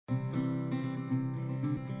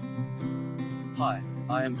Hi,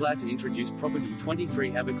 I am glad to introduce property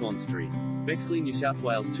 23 Abercorn Street, Bexley, New South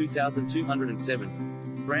Wales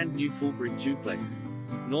 2207. Brand new full brick duplex.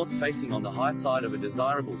 North facing on the high side of a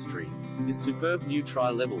desirable street. This superb new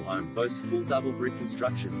tri-level home boasts full double brick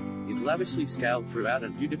construction, is lavishly scaled throughout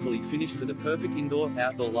and beautifully finished for the perfect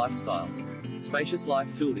indoor-outdoor lifestyle. Spacious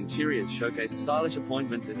life-filled interiors showcase stylish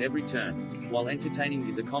appointments at every turn, while entertaining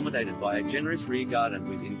is accommodated by a generous rear garden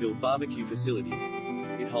with inbuilt barbecue facilities.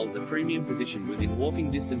 It holds a premium position within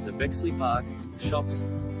walking distance of Bexley Park, shops,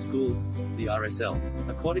 schools, the RSL,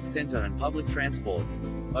 aquatic centre and public transport.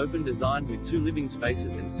 Open designed with 2 living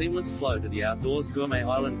spaces and seamless flow to the outdoors. Gourmet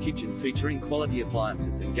island kitchen featuring quality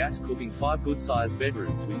appliances and gas cooking. 5 good-sized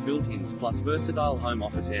bedrooms with built-ins plus versatile home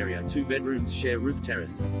office area. 2 bedrooms share roof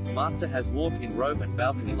terrace. Master has walk-in robe and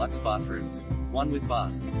balcony luxe bathrooms. 1 with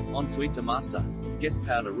bath. Ensuite to master. Guest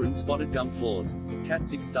powder room. Spotted gum floors. Cat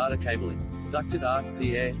 6 starter cabling. Ducted arc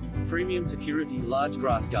sea air. Premium security. Large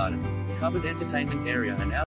grass garden. Covered entertainment area and